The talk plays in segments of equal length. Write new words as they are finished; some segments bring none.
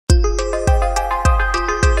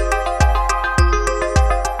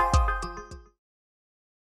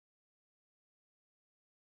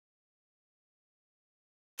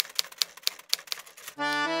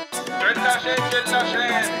আসে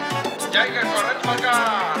চেল্লাসেন জায়গা করেন ফাঁকা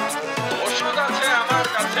ওষুধ আছে আমার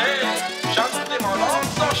কাছে শান্তি মলম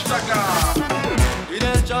 10 টাকা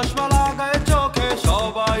দিনে চশমা লাগায় চোখে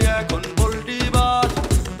সবাই এখন বল্টিবাজ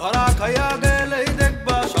ধরা খাইয়া গেলেই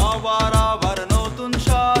দেখবা সবার আবার নতুন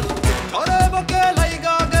সাজ ধরে বকে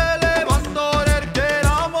লাইগা গেলে বন্দরের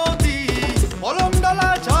কেরামতি মলম ডালা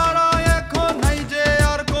ছাড়া এখন নাই যে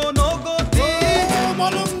আর কোনো গতি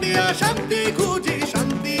মলম দিয়া শান্তি খুঁজি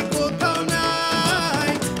শান্তি কোথাও নাই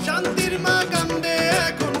শান্তির মা কান্দে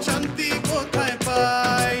এখন শান্তি কোথায়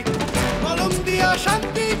পাই মলম দিয়া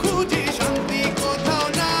শান্তি খুঁজি শান্তি কোথাও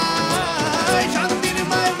নাই শান্তির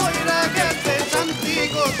মা মইরা গেছে শান্তি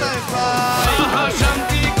কোথায় পাই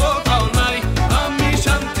শান্তি কোথাও নাই আমি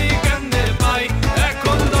শান্তি কেমনে পাই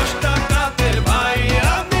এখন 10 টাকাতে ভাই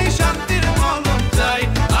আমি শান্তির মলম চাই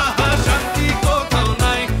আহা শান্তি কোথাও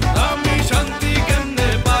নাই আমি শান্তি কেমনে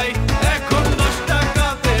পাই এখন 10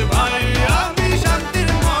 টাকাতে ভাই আমি শান্তির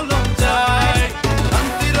মলম চাই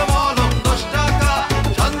শান্তির মলম 10 টাকা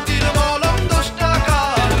শান্তির মলম 10 টাকা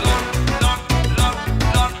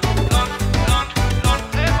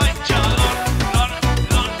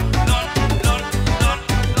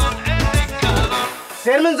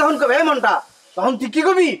চেয়ারম্যান যখন কবে মনটা তখন তুই কি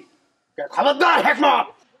কবি খবরদার হেকমত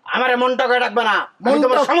আমার মনটা করে রাখবে না আমি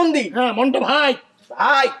তোমার সম্বন্ধী হ্যাঁ মনটা ভাই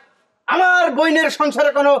ভাই আমার বইনের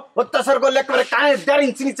সংসারে কোনো অত্যাচার করলে একেবারে কানের 1.5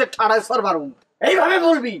 ইঞ্চি নিচে ঠাড়ায় সর মারুম এইভাবে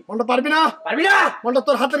বলবি মনটা পারবি না মনটা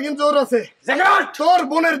তোর হাতের কিন্তু জোর আছে তোর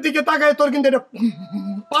বোনের দিকে তাকায় তোর কিন্তু এটা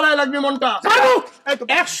পালায় লাগবে মনটা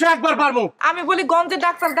 101 বার পারবো আমি বলি গঞ্জে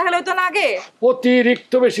ডাক্তার দেখালে হইতো না আগে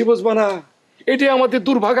অতিরিক্ত বেশি বুঝবা না এটাই আমাদের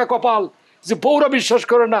দুর্ভাগা কপাল যে বউরা বিশ্বাস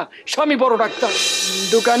করে না স্বামী বড় ডাক্তার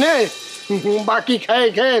দোকানে বাকি খায়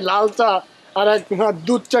খেয়ে লাল চা আর এক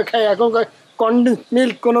দুধ চা খায় এখন কন্ডেন্স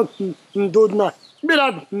মিল্ক কোনো দুধ না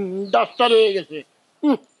বিরাট ডাক্তার হয়ে গেছে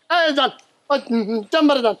যান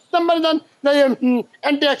চেম্বারে যান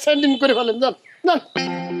অ্যান্টি অক্সিডেন্ট করে ফেলেন যান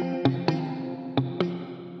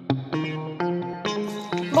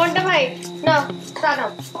বন্টা ভাই না দাঁড়াও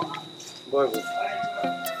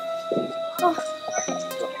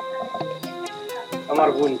আমার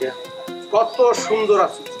বোনটা কত সুন্দর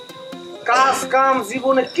আছে কাজ কাম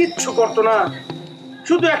জীবনে কিচ্ছু করতো না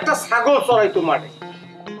শুধু একটা ছাগল চড়াইতো মাঠে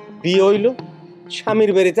বিয়ে হইল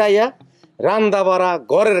স্বামীর বাড়িতে আইয়া রান্দা বাড়া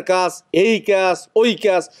ঘরের কাজ এই কাজ ওই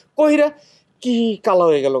কাজ কইরা কি কালা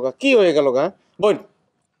হয়ে গেল গা কি হয়ে গেল গা বোন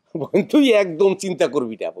বোন তুই একদম চিন্তা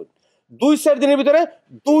করবি না বোন 2-4 দিনের ভিতরে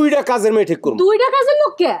 2টা কাজের মেয়ে ঠিক করবো 2টা কাজের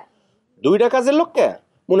লোক কে 2টা কাজের লোক কে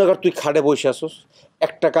মনে কর তুই খাটে বসে আসোস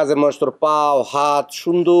একটা কাজের মানুষ তোর পাও হাত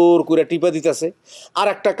সুন্দর করে টিপা দিতেছে আর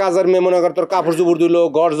একটা কাজের মেয়ে মনে কর তোর কাপড় চোপড় দিল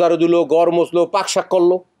ঘর ঝাড়ু দিল ঘর মুছলো পাক শাক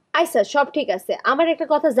করলো আচ্ছা সব ঠিক আছে আমার একটা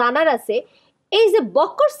কথা জানার আছে এই যে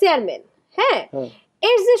বক্কর চেয়ারম্যান হ্যাঁ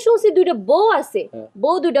এর যে শুনছি 2টা বউ আছে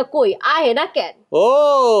বউ 2টা কই আহে না কেন ও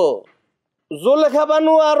জোলেখা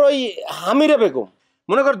বানু আর ওই হামিরা বেগম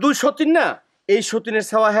মনে কর 2 সতীন না এই সতীনের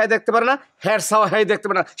ছাওয়া হ্যাঁ দেখতে পারে না হ্যাঁ ছাওয়া হ্যাঁ দেখতে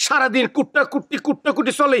পারে না সারাদিন কুট্টা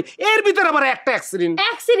কুটি চলে এর ভিতরে আবার একটা অ্যাক্সিডেন্ট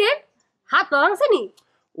হাত পা ভাঙছে নি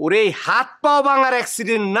ওরে হাত পা ভাঙার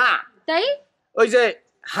অ্যাক্সিডেন্ট না তাই ওই যে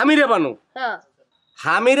হামিরা বানু হ্যাঁ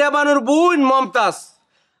হামিরা বানুর বোন মমতাজ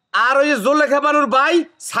আর ওই যে জোলেখা বানুর ভাই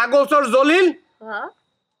ছাগলচর জলিল হ্যাঁ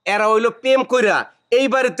এরা হইলো প্রেম কইরা এই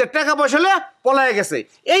বাড়িতে টাকা পয়সা পলায় গেছে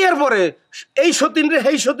এই এর পরে এই সতীন রে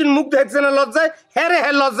এই সতীন মুখ দেখছে না লজ্জায় হ্যাঁ রে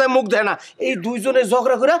হ্যাঁ লজ্জায় মুখ দেয় না এই দুইজনে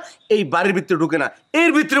ঝগড়া করে এই বাড়ির ভিতরে ঢুকে না এর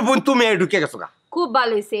ভিতরে বোন তুমি ঢুকে গেছো গা খুব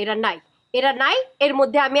ভালো হয়েছে এরা নাই এর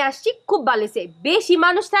মধ্যে আমি আসছি খুব ভালো হয়েছে বেশি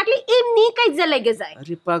মানুষ থাকলে এমনি কাইজা লেগে যায়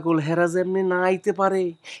আরে পাগল হেরা যেমনি না আইতে পারে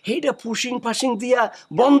এইটা পুশিং ফাশিং দিয়া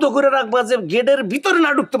বন্ধ করে রাখবা যে গেটের ভিতরে না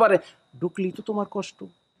ঢুকতে পারে ঢুকলি তো তোমার কষ্ট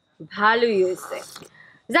ভালোই হয়েছে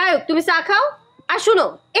যাই হোক তুমি চা খাও আর শুনো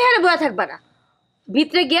এখানে বয়া থাকবা না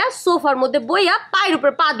ভিতরে গিয়া সোফার মধ্যে বইয়া পায়ের উপর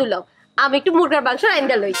পা দুলাও আমি একটু মুরগার মাংস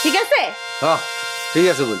রাইন্দা লই ঠিক আছে হ্যাঁ ঠিক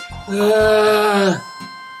আছে বল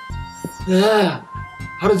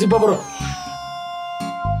আরে জিব্বা বড়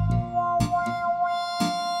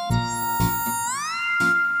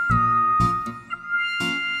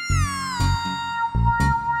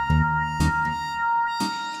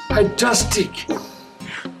Fantastic.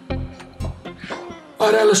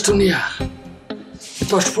 আর অ্যালোস্টোনিয়া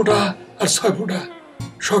 10 ফুটা আর 6 ফুটা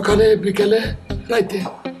সকালে বিকেলে রাইতে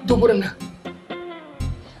দুপুরে না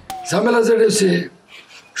ঝামেলা যেটা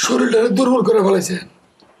শরীরটা দুর্বল করে ফেলেছেন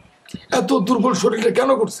এত দুর্বল শরীরটা কেন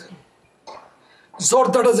করছেন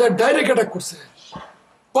জর্দাটা যা ডাইরেক্ট অ্যাটাক করছে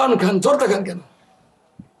পান খান জর্দা খান কেন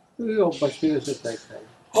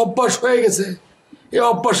অভ্যাস হয়ে গেছে এই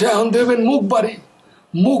অভ্যাসে এখন দেবেন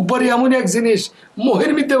মুখ বাড়ি এমন এক জিনিস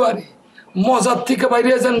মোহের মিতে বাড়ি মজার থেকে বাইরে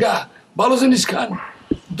যান গা ভালো জিনিস খান,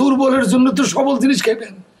 দুর্বলের জন্য তো সবল জিনিস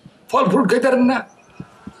খাইবেন, ফল ফ্রুট খাইতে পারেন না।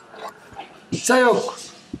 যাই হোক,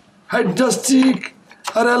 হাইড্রাস্টিক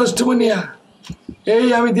আর অ্যালাস্টোমোনিয়া এই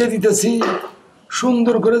আমি দিয়ে দিতেছি,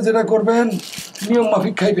 সুন্দর করে যেটা করবেন নিয়ম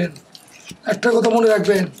মাফিক খাইবেন। একটা কথা মনে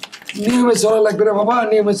রাখবেন, নিয়মে চলা লাগবে রে বাবা,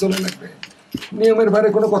 নিয়মে চলা লাগবে, নিয়মের বাইরে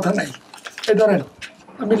কোনো কথা নাই। এই ধরেন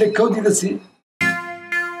আমি লেখাও দিতেছি,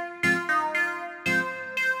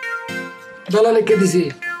 বেলা লিখে দিছি,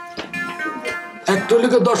 একটা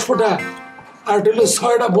হলো 10 ফোঁটা আর একটা হলো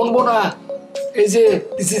 6টা বনবো না। এই যে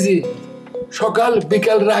দিছি জি, সকাল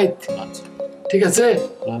বিকাল রাত, ঠিক আছে?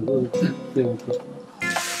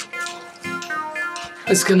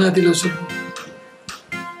 আজকে না দিলেও চলবো।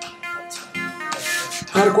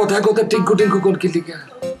 আর কথা কথা টিঙ্কু টিঙ্কু কোন কি লিখা?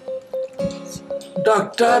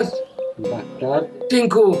 ডাক্তার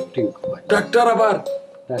টিঙ্কু, ডাক্তার আবার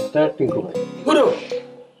ডাক্তার টিঙ্কু পুরো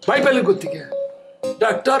ভাই পেলেন কোথেকে?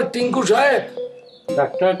 ডাক্তার টিঙ্কু সাহেব,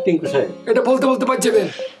 ডাক্তার টিঙ্কু সাহেব, এটা বলতে বলতে পারছেন?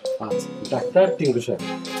 আচ্ছা, ডাক্তার টিঙ্কু সাহেব,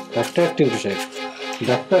 ডাক্তার টিঙ্কু সাহেব,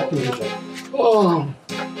 ডাক্তার টিঙ্কু সাহেব। ও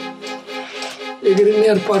এগুলি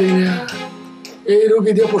নিয়ে আর পারি না, এই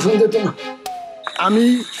রোগী দিয়ে পছন্দ হতো না। আমি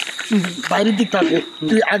বাইরের দিক থাকে,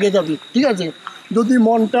 তুই আগে যাবি, ঠিক আছে? যদি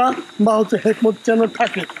মনটা বা হচ্ছে হেকমত চ্যানেল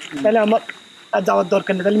থাকে তাহলে আমার আর যাওয়ার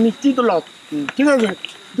দরকার নেই, তাহলে মিষ্টি তো লস, ঠিক আছে?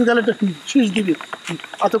 তুই তাহলে একটা শীষ দিবি।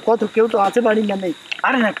 অত কত কেউ তো আছে বাড়ির না, নেই?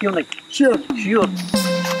 আরে না, কেউ নেই, শিওর শিওর।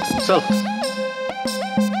 চল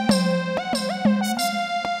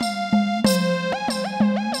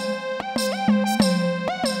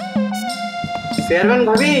চেয়ারম্যান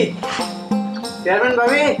ভাবি, চেয়ারম্যান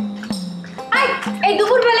ভাবি, এই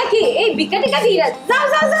দুপুর বেলা কি এই বিকাটি কাটি? যাও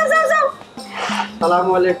যাও যাও যাও যাও।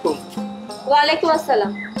 আসসালামু আলাইকুম। ওয়ালাইকুম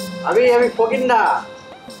আসসালাম। আমি ফকির না।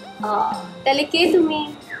 তাহলে কে তুমি?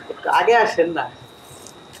 আগে আসেন না,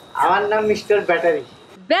 আমার নাম মিস্টার ব্যাটারি।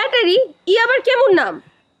 ব্যাটারি? ই আবার কেমন নাম?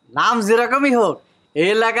 নাম যেরকমই হোক, এই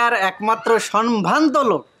এলাকার একমাত্র সম্ভ্রান্ত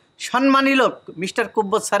লোক, সম্মানী লোক মিস্টার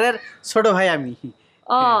কুব্বত স্যারের ছোট ভাই আমি।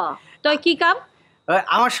 তো কি কাম?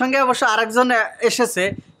 আমার সঙ্গে অবশ্য আরেকজন এসেছে,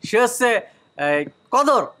 সে হচ্ছে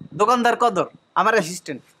কদর, দোকানদার কদর, আমার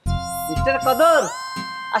অ্যাসিস্ট্যান্ট। মিস্টার কদর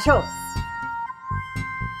আসো।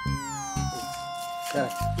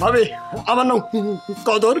 ভাবি, আমার নাম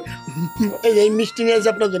কদর, এই মিষ্টি নিয়ে আসছে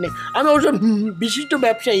আপনার জন্য। আমি অবশ্য বিশিষ্ট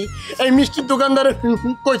ব্যবসায়ী, এই মিষ্টির দোকানদার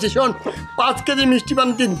কইছি, শোন 5 কেজি মিষ্টি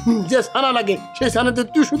বানাতে যে ছানা লাগে সেই ছানাতে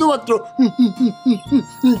তুই শুধুমাত্র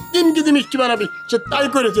 3 কেজি মিষ্টি বানাবি। সে তাই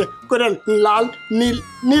করেছে, করে লাল নীল,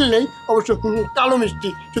 নীল নেই অবশ্য, কালো মিষ্টি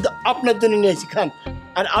শুধু আপনার জন্য নিয়ে এসেছি, খান।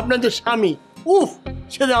 আর আপনার যে স্বামী, উফ,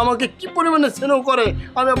 সে যে আমাকে কি পরিমাণে স্নেহ করে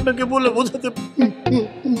আমি আপনাকে বলে বোঝাতে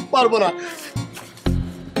পারবো না।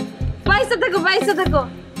 পয়সা থাকো, পয়সা থাকো।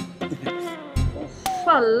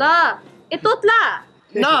 আল্লাহ, এ তোতলা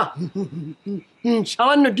না,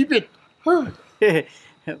 সামান্য ডিপেট।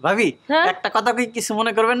 ভাবি, একটা কথা কই, কিছু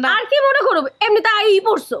মনে করবেন না? আর কি মনে করব? এমনি তো আই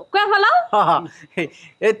পড়ছো, কয় ফেলাও।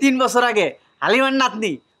 এই 3 বছর আগে হালিমার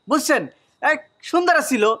নাতনি, বুঝছেন, এক সুন্দর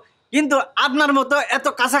ছিল, কিন্তু আপনার মতো এত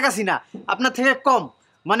কাছাকাছি না, আপনার থেকে কম,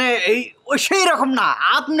 মানে এই ওই সেই রকম না,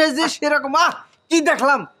 আপনি যে সেরকম। কি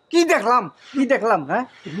দেখলাম, কি দেখলাম, কি দেখলাম, হ্যাঁ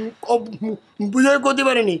বুঝে করতে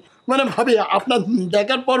পারিনি। মানে ভাবি, আপনার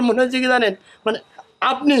দেখার পর মনে হচ্ছে কি জানেন, মানে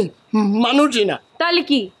আপনি মানুষই না। তাহলে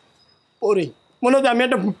কি? পরি, মনে হচ্ছে আমি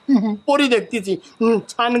একটা পরি দেখতেছি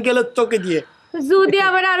ছান গেলে চোখে দিয়ে। যদি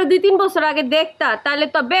আবার আরো 2-3 বছর আগে দেখতা তাহলে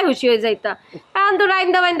তো বেহুশি হয়ে যাইতা। এখন তো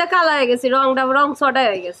রাইন্দা বাইন্দা কালা হয়ে গেছে, রং ছটা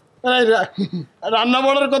হয়ে গেছে। রান্না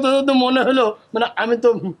বাড়ার কথা তো মনে হলো, মানে আমি তো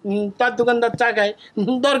তার দোকানদার চা খাই,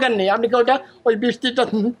 দরকার নেই, আপনি ওটা ওই 20-30টা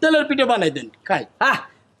তেলের পিঠে বানাই দেন, খাই।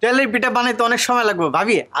 তেলের পিঠা বানাইতে অনেক সময় লাগবে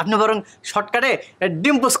ভাবি, আপনি বরং শর্টকাটে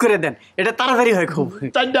ডিম পোস্ট করে দেন, এটা তাড়াতাড়ি হয় খুব।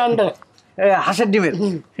 4টা আন্ডা, হাঁসের ডিমের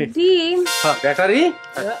ডিম। ব্যাটারি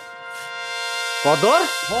কদর,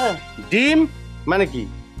 হ্যাঁ ডিম মানে কি?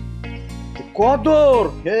 কদর,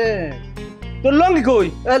 তোর লঙ্গি কই?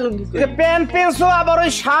 প্যান্ট পেনছো, আবার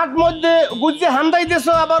ওই শার্ট মধ্যে গুজে হান্দাই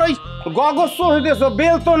দেছো, আবার ওই গগস হয়ে দেছো,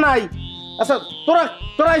 বেল তো নাই। আচ্ছা,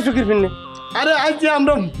 তোরা আইসো কি ফিরনে? আরে আজকে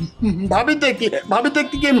আমরা ভাবি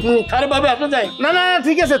দেখি কি খারাপ ভাবে আসা যায়? না না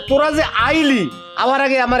ঠিক আছে, তোরা যে আইলি, আমার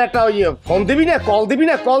আগে আমার একটা ওই ফোন দিবি না, কল দিবি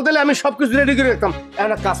না? কল দিলে আমি সবকিছু রেডি করে রাখতাম।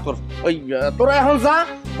 এখন এক কাজ কর, ওই তোরা এখন যা,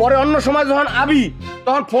 পরে অন্য সময় যখন আবি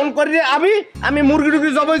তখন ফোন করি আবি, আমি মুরগি টুরগি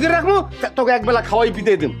জবাই করে রাখবো, তোকে একবেলা খাওয়াই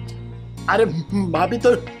পিতে দেব। আরে ভাবি তো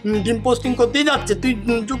ডিম পোস্টিং করতেই যাচ্ছে, তুই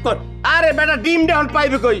চুপ কর। আরে বেটা, ডিম এখন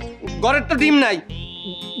পাইবে কই? ঘরের তো ডিম নাই,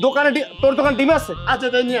 দোকানে তোর দোকান ডিম আছে? আচ্ছা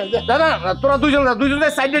তাই নিয়ে দাদা, তোরা দুইজন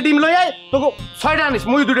সাইডে ডিম লই আয়, তোকে 6টা আনিস,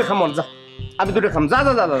 মুই 2টা খাম, যা আমি 2টা খাম, যা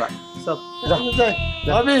যা যা দাদা সব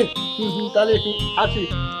ভাবি, তাহলে আসি।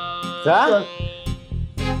 যা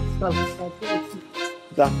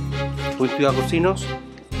যা তুই তুই আগে চিনস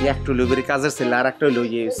একটু লইবেরি কাজের ছেলে আর একটা লই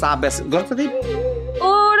চা বেশ ধরতে দিই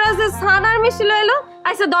ওরা যে সানার মিষ্টি লইলো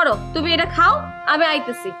আচ্ছা ধরো তুমি এটা খাও আমি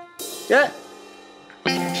আইতেছি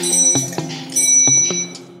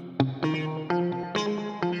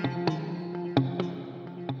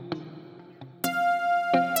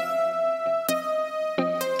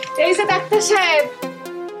এই যে ডাক্তার সাহেব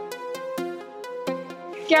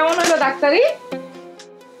কেমন হলো ডাক্তারি?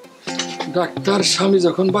 ডাক্তার স্বামী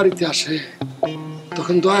যখন বাড়িতে আসে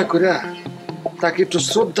তখন দয়া করে তাকে একটু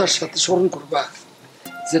শ্রদ্ধার সাথে স্মরণ করবা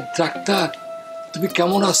যে ডাক্তার তুমি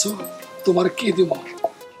কেমন আছো, তোমার কি দিব।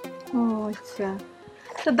 ও আচ্ছা,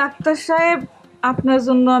 তো ডাক্তার সাহেব আপনার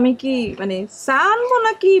জন্য আমি কি মানে চা আনবো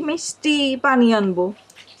নাকি মিষ্টি পানি আনবো?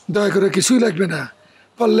 দয়া করে কিছুই লাগবে না,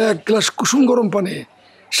 পারলে এক গ্লাস কুসুম গরম পানি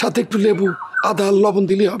সাথে একটু লেবু আদা লবণ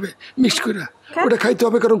দিলে হবে মিক্স করে, ওটা খাইতে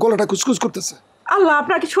হবে কারণ গলাটা কুচকুচ করতেছে। আল্লাহ,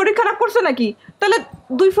 আপনার কি শরীর খারাপ করছে নাকি? তাহলে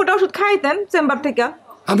 2 ফোঁটা ওষুধ খাইতেন চেম্বার থেকে।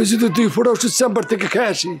 আমি যদি 2 ফোঁটা ওষুধ চেম্বার থেকে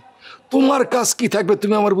খেয়ে আসি তোমার কাজ কি থাকবে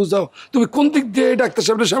তুমি আমার বুঝাও, তুমি কোন দিক দিয়ে ডাক্তার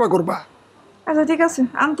সাহেবের সেবা করবা? আচ্ছা ঠিক আছে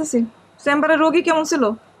আনতেছি। চেম্বারে রোগী কেমন ছিল?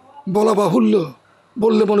 বলা বাহুল্য,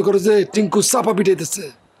 বললে মনে করো যে টিঙ্কু চাপা পিটাইতেছে,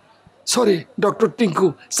 সরি ডক্টর টিঙ্কু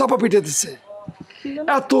চাপা পিটাইতেছে।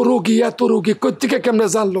 এত রোগী কই থেকে কেমনে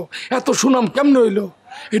জানলো, এত সুনাম কেমনে হইলো,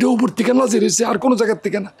 এটা উপর থেকে নাজির হয়েছে আর কোনো জায়গার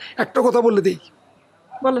থেকে না। একটা কথা বলে দেই,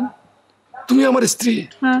 বলেন। তুমি আমার স্ত্রী,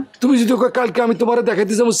 হ্যাঁ। তুমি যদি কালকে আমি তোমার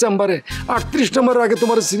দেখাইতে যাবো চেম্বারে 38 নম্বরের আগে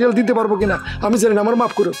তোমার সিরিয়াল দিতে পারবো কিনা আমি জানি না, আমার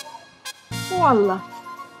মাফ করো। ও আল্লাহ,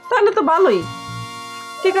 তাহলে তো ভালোই।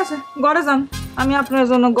 ঠিক আছে ঘরে যান, আমি আপনার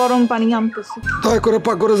জন্য গরম পানি আনতেছি। দয়া করে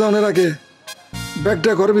পাক করে যাওয়ার আগে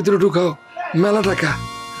ব্যাগটা ঘরের ভিতরে ঢুকাও, মেলা টাকা,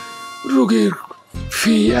 রোগীর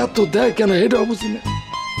ফি এত দেয় কেন এটাও বুঝি না।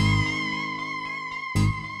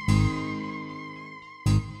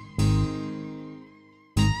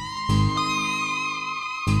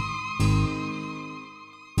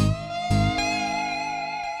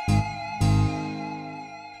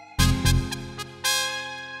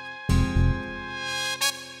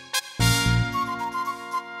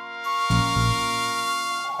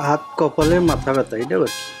 হাত কপালে মাথা ব্যথা, এটা কি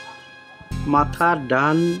মাথা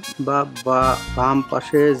ডান বা বাম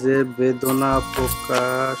পাশে যে বেদনা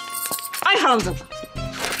প্রকাশ। আই হারামজাদা,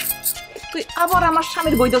 তুই আবার আমার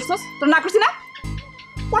স্বামীর বই ধরছস? তোর না করছি না?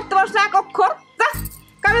 পড়তে পারছ না এক অক্ষর? যা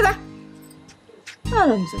কামে যা।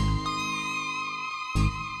 হারামজাদা।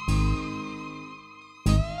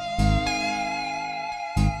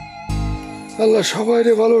 আল্লাহ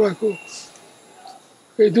সবাইরে ভালো রাখো।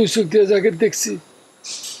 এই 2 চোখ দিয়ে যাকে দেখছি,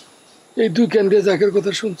 এই 2 কান দিয়ে যাকের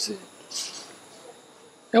কথা শুনছি,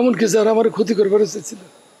 এমনকি যারা আমার ক্ষতি করবার চেয়েছিল,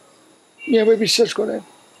 মিয়া ভাই বিশ্বাস করেন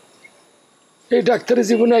এই ডাক্তারের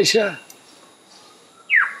জীবনে আইসা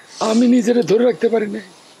আমি নিজেরে ধরে রাখতে পারি নাই।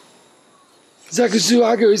 যা কিছু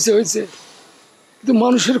আগে হয়েছে, কিন্তু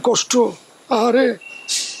মানুষের কষ্ট, আরে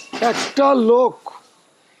একটা লোক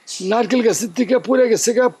নারকেল গাছের থেকে পড়ে গেছে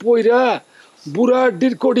গা, পইরা বুড়া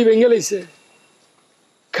আড্ডির কোটি ভেঙে লাইছে,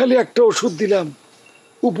 খালি একটা ওষুধ দিলাম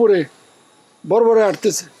উপরে বড়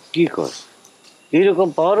আটতেছে। কি কর এইরকম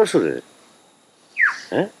পাওয়ার ওষুধে?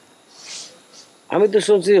 হ্যাঁ, আমি তো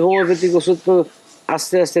শুনছি হোমিওপ্যাথিক ওষুধ তো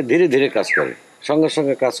আস্তে আস্তে ধীরে ধীরে কাজ করে, সঙ্গে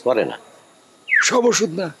সঙ্গে কাজ করে না। সব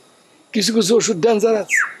ওষুধ না, কিছু কিছু ওষুধ ডেঞ্জারাস।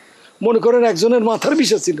 মনে করেন একজনের মাথার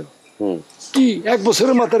বিষ ছিল, কি 1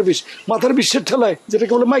 বছরের মাথার বিষের ঠেলায়,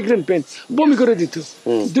 যেটাকে বলে মাইগ্রেন পেন, বমি করে দিত।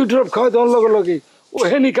 2 ড্রপ খাওয়াই দেওয়ার লগে লগে ও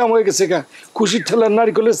হেনি কাম হয়ে গেছে গা, খুশির ঠেলার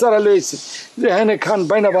নারিকলের চারা লইছে যে হেনে খান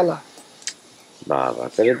বাইনা বালা। বাবা,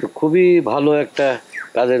 তাহলে তো খুবই ভালো একটা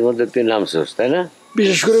কাজের মধ্যে তুই নামছিস, তাই না?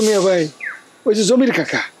 বিশেষ করে মিয়া ভাই, ওই যে জমির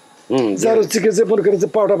কাকা যার হচ্ছে যে মনে করে যে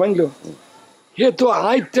পাওয়াটা ভাঙলো, হে তো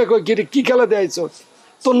আইটা কয় কি খেলা দেয়াইছ,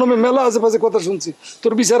 তোর নামে মেলা আছে পাশে কথা শুনছি,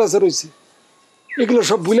 তোর বিচার আছে রয়েছে, এগুলো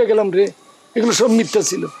সব ভুলে গেলাম রে, এগুলো সব মিথ্যা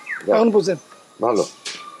ছিল। এখন বুঝেন? ভালো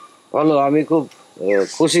ভালো, আমি খুব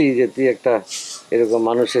খুশি যে তুই একটা এরকম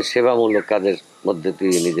মানুষের সেবামূলক কাজের মধ্যে তুই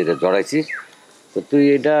নিজেরা জড়াইছিস। তো তুই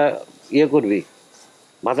এটা করবি,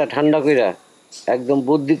 মাথা ঠান্ডা কইরা, একদম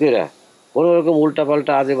বুদ্ধি কইরা, কোনো রকম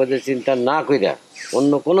উল্টাপাল্টা আজে বাজে চিন্তা না কইরা,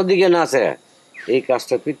 অন্য কোনো দিকে না আছে, এই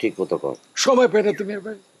কাজটা তুই ঠিক মতো কর। সময় পাই না তুমি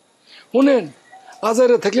ভাই, শুনেন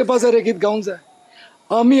আজারে থাকলে বাজারে গীত গাউন যায়।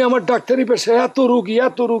 আমি আমার ডাক্তারি পেশায় এত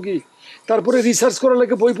রুগী, তারপরে রিসার্চ করা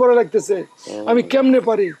লাগে, বই পড়া লাগতেছে, আমি কেমনে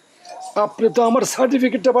পারি? আপনি তো আমার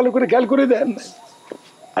সার্টিফিকেটটা ভালো করে খেয়াল করে দেন নাই।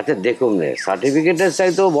 আচ্ছা দেখুন, সার্টিফিকেটের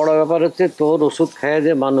চাইতেও বড় ব্যাপার হচ্ছে তোর ওষুধ খায়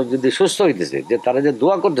যে মানুষ যদি সুস্থ হইতেছে, যে তারা যে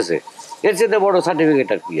দোয়া করতেছে, এর চাইতে বড় সার্টিফিকেট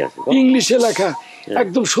আর কি আছে? ইংলিশে লেখা,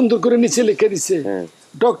 একদম সুন্দর করে নিচে লিখে দিছে,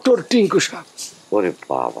 ডক্টর টিঙ্কু সাহেব। ওরে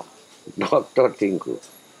বাবা, ডক্টর টিঙ্কু,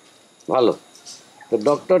 ভালো। তো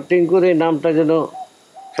ডক্টর টিঙ্কুর এই নামটা যেন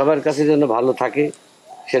সবার কাছে যেন ভালো থাকে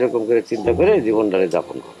সেরকম করে চিন্তা করে জীবনটারে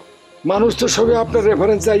যাপন করো। মানুষ তো সবে আপনার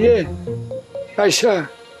রেফারেন্স চাইয়ে আয়সা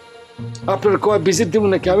আপনার কয় ভিজিট দিব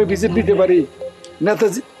নাকি? আমি ভিজিট দিতে পারি।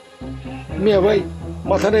 নেতাজি মিয়া ভাই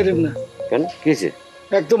মাথা নেড়েন না। কেন কিসে?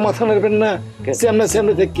 একদম মাথা নেড়বেন না, সামনে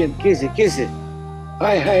সামনে দেখেন। কিসে কিসে?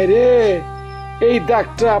 হায় হায় রে, এই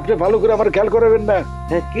দাগটা আপনি ভালো করে আমার খেয়াল করাবেন না।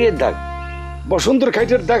 হ্যাঁ কি দাগ? বসন্তর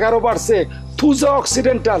খাইটের দাগ আরো বাড়ছে, থুজা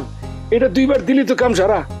অক্সিডেন্টাল। এটা 2 বার দিলি তো কাম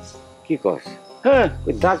সারা। কি কস? হ্যাঁ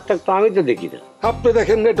ওই দাগটা তো আমি তো দেখি না। আপনি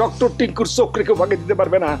দেখেন না, ডক্টর টিঙ্কুর চোখ রেখে ভাগে দিতে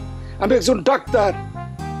পারবে না। আমি একজন ডাক্তার।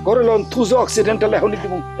 করে লন থুজা অক্সিডেন্টাল এখনই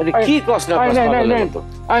দিব। আরে কি কস না?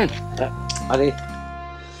 আরে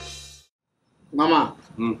মামা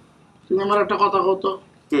তুমি আমার একটা কথা কত।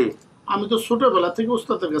 আমি তো ছোটবেলা থেকে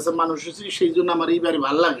উস্তাদের কাছে মানুষ হয়েছি, সেই জন্য আমার এই বাড়ি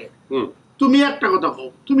ভালো লাগে। তুমি একটা কথা কও,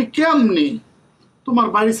 তুমি কেমনি তোমার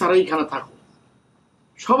বাড়ি ছাড়া এইখানে থাকো?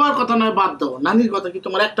 সবার কথা নয় বাদ দাও, নানির কথা কি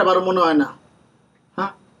তোমার একটা বারো মনে হয় না?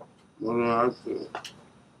 হ্যাঁ মনে আছে,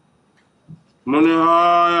 মনে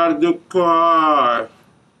হয় আর দুঃখ হয়।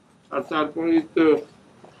 আর তারপরে তো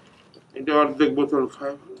এটা অর্ধেক বোতল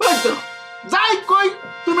খায়। যাই কই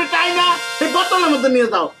তুমি তাই না এই বোতলের মধ্যে নিয়ে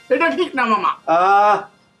যাও, এটা ঠিক না মামা।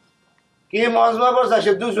 কি মজমা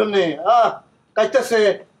বসে দুজনে খাইতেছে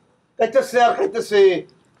খাইতেছে আর খাইতেছে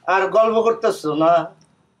আর গল্প করতেছ না,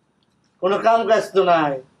 কোনো কাম কাজ তো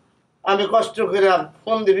নাই। আমি কষ্ট করে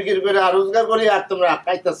ফোন দিয়ে বিক্রি করে আর রোজগার করি আর তোমরা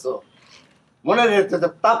খাইতেছ। মনে রেখে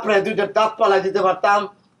তাপরে 2টা দাঁত পালাই দিতে পারতাম।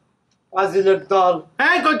 আজিলের দল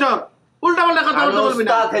এই কইতো উল্টা পাল্টা কথা বলবি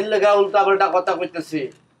না। উল্টা পাল্টা কথা কইতেছি,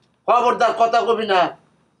 খবরদার কথা কবি না।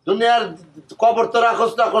 দুনিয়ার খবর তো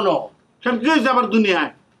রাখস না কোনো। কি হয়েছে আবার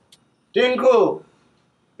দুনিয়ায়? টিঙ্কু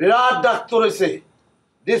বিরাট ডাক্তার হয়েছে,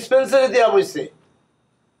 ডিসপেন্সারি দেওয়া হয়েছে।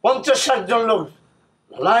 50-60 জন লোক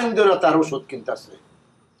লাইন ধরে তার ওষুধ কিনতেছে।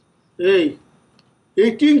 এই এই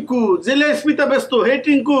টিঙ্কু জেলে স্মিতা ব্যস্ত, হে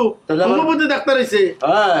টিঙ্কু হোমিওপ্যাথি ডাক্তার হয়েছে।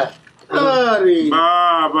 হ্যাঁ আরে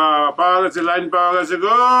বাবা পাওয়া গেছে, লাইন পাওয়া গেছে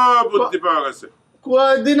গো, বুদ্ধি পাওয়া গেছে।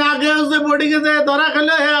 কয়েকদিন আগে যে বোর্ডিংয়ে যে ধরা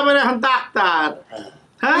খেলে হে আবার এখন ডাক্তার।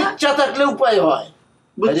 হ্যাঁ ইচ্ছা থাকলে উপায় হয়।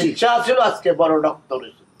 ইচ্ছা ছিল আজকে বড় ডাক্তার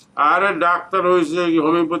হয়েছে। আরে ডাক্তার হয়েছে,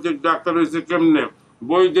 হোমিওপ্যাথিক ডাক্তার হয়েছে কেমনে?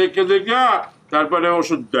 বই দেখে দেখে তারপরে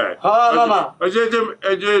ওষুধ দেয়। ওই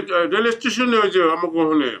যে রেল স্টেশনে ওই যে আমাকে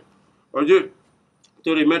ওখানে ওই যে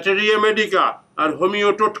তোর ম্যাটেরিয়া মেডিকা আর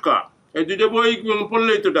হোমিও টোটকা, এই 2টা বই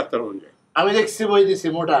পড়লেই তো ডাক্তার হয়ে যায়। আমি দেখছি বই দিছি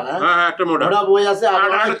মোটা না? হ্যাঁ একটা মোটা বই আছে, আর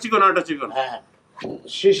চিকন আটা চিকন। হ্যাঁ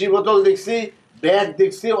শিশি বোতল দেখছি, ব্যাগ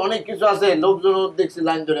দেখছি, অনেক কিছু আছে। লোকজন দেখছি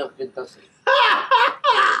লাইন ধরে কিনতেছে।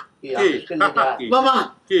 বাবা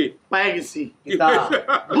কি পাই গেছি,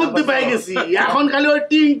 বুদ্ধি পাই গেছি। এখন খালি ওই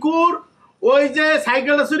টিঙ্কুর ওই যে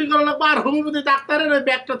সাইকেলটা চুরি করা লাগবে আর হোমিওপ্যাথি ডাক্তারের ওই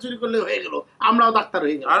ব্যাগটা চুরি করলে হয়ে গেল, আমরাও ডাক্তার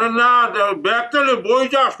হয়ে গেল। আরে না ব্যাগটা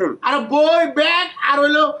বইটা আসল। আরে বই ব্যাগ আর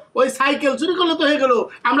হইলো ওই সাইকেল চুরি করলে তো হয়ে গেল,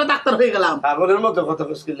 আমরা ডাক্তার হয়ে গেলাম। পাগলের মতো কথা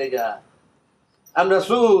কইছিস লেগা। আমরা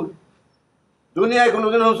সুর দুনিয়ায়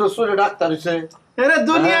কোনোদিন সুরে ডাক্তার হইছে? আরে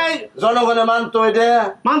দুনিয়ায় জনগণে মানতো, এটা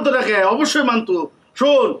মানতো নাকি? অবশ্যই মানতো।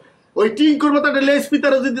 শোন ওই টিঙ্কুর মতো একটা লেস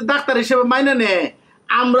পিতার যদি ডাক্তার হিসেবে মাইনে নেয়,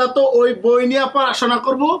 আমরা তো ওই বই নিয়ে পড়াশোনা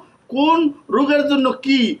করবো কোন রোগের জন্য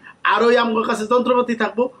কি, আর ওই আমার কাছে যন্ত্রপাতি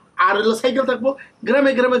থাকবো, আর হলো সাইকেল থাকবো,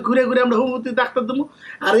 গ্রামে গ্রামে ঘুরে ঘুরে আমরা হোমিওপ্যাথি ডাক্তার দেবো।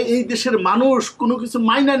 আর এই দেশের মানুষ কোনো কিছু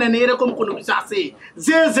মাইনা নেয়, এরকম কোনো কিছু আছে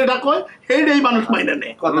যে যেটা কয় সেইটাই মানুষ মাইনা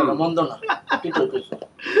নেয়। কথাটা মন্দ না।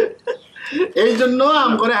 এই জন্য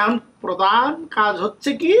আমার এখন প্রধান কাজ হচ্ছে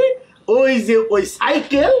কি, ওই যে ওই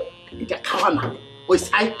সাইকেল এটা খাওয়া না, ওই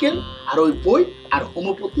সাইকেল আর ওই বই আর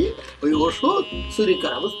হোমিওপ্যাথি ওই ওষুধ চুরি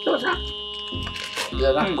করা, বুঝতে পারছ?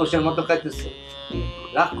 রাক্ষসের মতো খাইতেছে,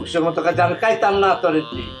 রাক্ষসের মতো খাইতে। আমি খাইতাম না তোর,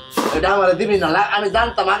 এটা আমার দিবি না। আমি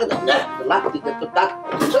জানতাম আগে লাগতে তো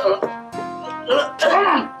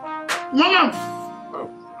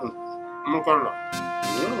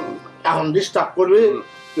এখন ডিস্টার্ব করবি,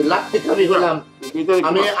 লাগতে খাবি হলাম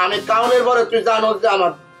আমি কাউনের পরে। তুই জানো যে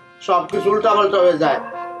আমার সবকিছু উল্টা পাল্টা হয়ে যায়,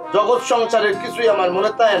 জগৎ সংসারের কিছুই আমার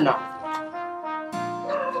মনে তাই না।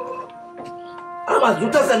 আমার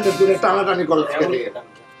জুতা স্যান্ডেল তুলে টানাটানি করো,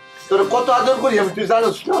 তোর কত আদর করি আমি, তুই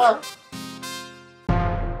জানোস না?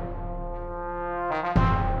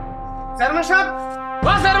 চেয়ারম্যান সাহেব,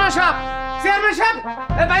 ও চেয়ারম্যান সাহেব, চেয়ারম্যান সাহেব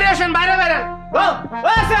বাইরে আসেন, বাইরে বাইরেন। ও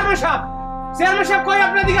চেয়ারম্যান সাহেব, চেয়ারম্যান সাহেব কই?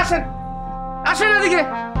 আপনি এদিকে আসেন, আসেন এদিকে,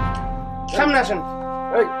 সামনে আসেন।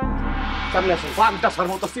 এই সামনে আসেন। পাঁচটা সার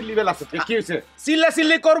মতো চিল্লি বেল আছে, কি হয়েছে? চিল্লা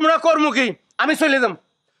চিল্লি করবো না, করবো কি? আমি চলে যাম,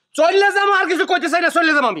 চলে যাবো, আর কিছু কইতে চাই না,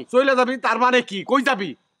 চলে যাবো আমি। চলে যাবি তার মানে কি? কই যাবি?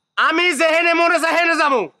 আমি যেহেনে মনে যেহেনে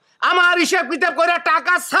যাবো, আমার হিসাব কিতাব করে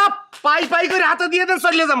টাকা সব পাই পাই করে হাতে দিয়ে দেন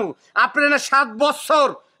চলে যাবো। আপনি না 7 বছর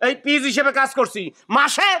এই পিজ হিসেবে কাজ করছি,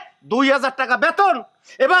 মাসে 2000 টাকা বেতন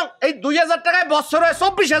এবং এই 2000 টাকায় বছরে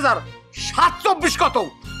 24,000, 7-24 কত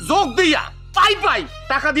যোগ দিয়া পাই পাই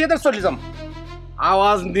টাকা দিয়ে দেন চলে যাবো।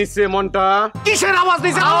 আওয়াজ নিছে মনটা? কিসের আওয়াজ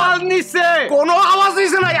নিছে? আওয়াজ নিছে? কোনো আওয়াজ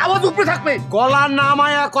নিছে নাই, আওয়াজ উপরে থাকবে। গলা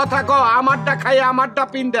নামায়া কথা ক, আমারটা খাই আমারটা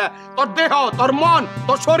পিন্দা। তোর দেহ, তোর মন,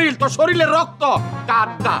 তোর শরীর, তোর শরীরের রক্ত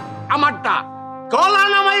কারটা আমারটা। গলা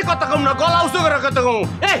নামাই কথা কম না, গলা উঁচু করে কথা কম।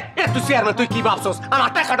 এই তুই চেয়ারম্যান, তুই কি ভাবছস? আমার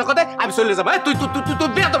টাকাটা কথা আমি চলে যাবো। তুই তুই তুই তুই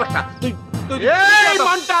বেয়াদব একটা। তুই এই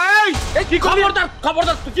মনটা এই কি খবরদার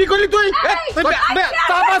খবরদার তুই কি করলি? তুই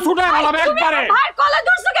তারপর ছুটে গেলাম একবারে। ভাই কলা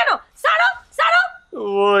ধরছো কেন? ছাড়ো ছাড়ো।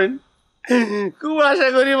 বোন, খুব আশা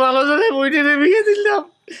করি ভালো জায়গায় বইনের বিয়ে দিলাম।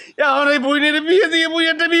 এখন এই বইনের বিয়ে দিয়ে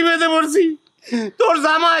বইয়েরটা বিভেদে পড়ছি। তোর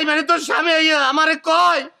জামাই মানে তোর স্বামী আমারে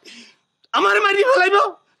কয় আমারে মারি ফেলাইব,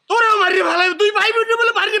 তোরেও মারি ফেলাইব, তুই ভাই বোন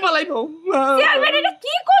বলে মারি ফেলাইব। চেয়ারম্যান এটা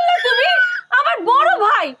কি করলে তুমি? আমার বড়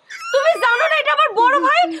ভাই, তুমি জানো না এটা আমার বড়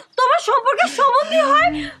ভাই, তোমার সম্পর্কে সম্বন্ধী হয়,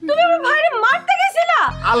 তুমি আমার ভাইরে মারতে গেছিলা।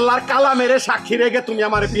 আল্লাহর কালামের সাক্ষী রেখে তুমি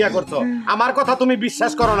আমারে বিয়ে করছো। আমার কথা তুমি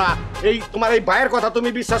বিশ্বাস করো না, এই তোমার এই ভাইয়ের কথা তুমি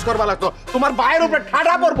বিশ্বাস করবা লাগতো। তোমার ভাইয়ের উপরে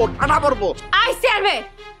ঠাডা পড়বো, ঠাডা পড়বো। আই চেয়ারম্যান,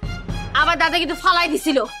 আমার দাদা কিন্তু ফালাই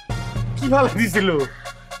দিছিল। কি ফালাই দিছিল?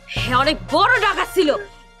 হ্যাঁ, অনেক বড় ডাকাত ছিল,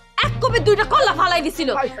 এক কোপে 2টা কল্লা ফালাই দিছিল।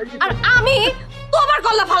 আর আমি তোমার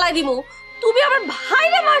কল্লা ফালাই দিমু। তুমি আমার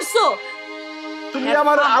ভাইরে মারছো। তুমি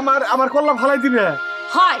আমার কল্লা ফালাই দিবে?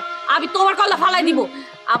 হয়, আমি তোমার কল্লা ফালাই দিব।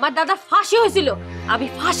 আমার দাদা ফাঁসি হয়েছিল, আমি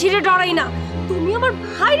ফাঁসিরে ডরাই না। তুমি আমার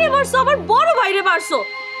ভাইরে মারছো, আমার বড় ভাইরে মারছো।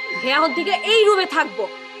 এখন থেকে এই রুমে থাকবো,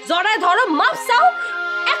 জড়ায় ধরো, মাপ চাও,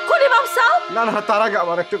 এক্ষুনি মাপ চাও। না না, তার আগে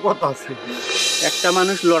আমার একটা কথা আছে। একটা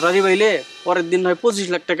মানুষ লটারি পাইলে পরের দিন হয় 25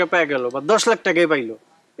 লাখ টাকা পেয়ে গেল বা 10 লাখ টাকাই পাইলো,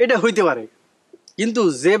 এটা হইতে পারে। কিন্তু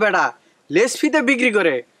যে বেড়া লেস ফিতে বিক্রি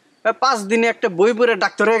করে 5 দিনে একটা বই পড়ে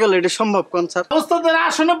ডাক্তার হয়ে গেল, এটা সম্ভব কোন স্যার? উস্তাদের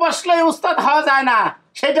আসনে বসলে উস্তাদ হওয়া যায় না,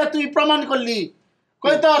 সেটা তুই প্রমাণ করলি।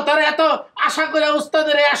 কই তো তোর এত আশা করে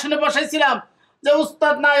উস্তাদের এই আসনে বসাইছিলাম যে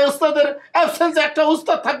উস্তাদ নাই, উস্তাদের অ্যাবসেন্সে একটা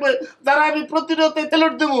উস্তাদ থাকবে যারা আমি প্রতিনিয়ত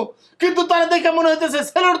সেলুট দেবো, কিন্তু তারা দেখে মনে হইতেছে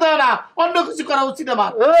সেলুট দেওয়া না, অন্য কিছু করা উচিত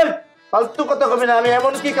আমার। ফালতু কথা কবি না, আমি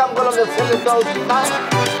এমন কি কাম করলাম যে সেলুট দেওয়া উচিত না?